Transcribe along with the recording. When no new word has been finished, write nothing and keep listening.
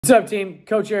What's up, team?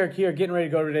 Coach Eric here, getting ready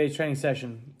to go to today's training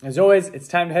session. As always, it's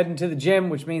time to head into the gym,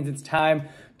 which means it's time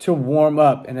to warm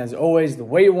up. And as always, the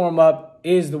way you warm up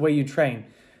is the way you train.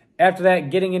 After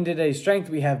that, getting into today's strength,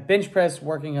 we have bench press,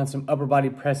 working on some upper body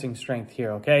pressing strength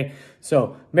here, okay?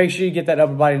 So make sure you get that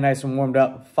upper body nice and warmed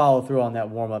up, follow through on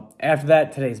that warm up. After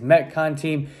that, today's Metcon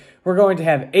team, we're going to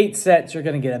have 8 sets. You're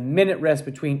going to get a minute rest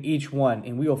between each one,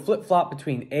 and we will flip-flop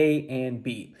between A and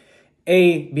B.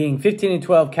 A being 15 and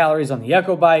 12 calories on the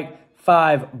Echo Bike,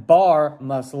 5 bar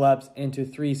muscle ups into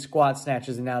 3 squat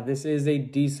snatches. And now this is a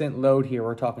decent load here.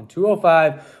 We're talking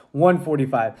 205,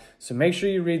 145. So make sure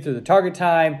you read through the target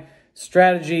time,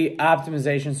 strategy,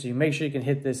 optimization, so you make sure you can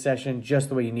hit this session just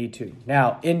the way you need to.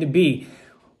 Now into B.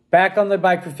 Back on the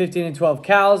bike for 15 and 12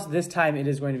 cals. This time it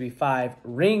is going to be 5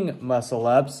 ring muscle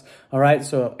ups. All right,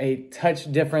 so a touch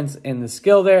difference in the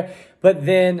skill there. But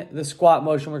then the squat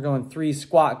motion, we're going 3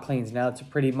 squat cleans. Now it's a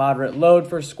pretty moderate load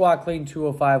for squat clean,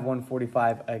 205,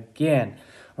 145 again.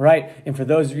 All right, and for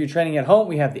those of you training at home,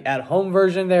 we have the at-home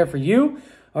version there for you.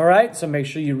 All right, so make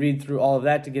sure you read through all of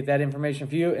that to get that information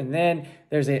for you. And then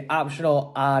there's an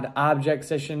optional odd object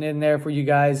session in there for you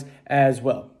guys as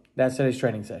well. That's today's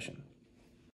training session.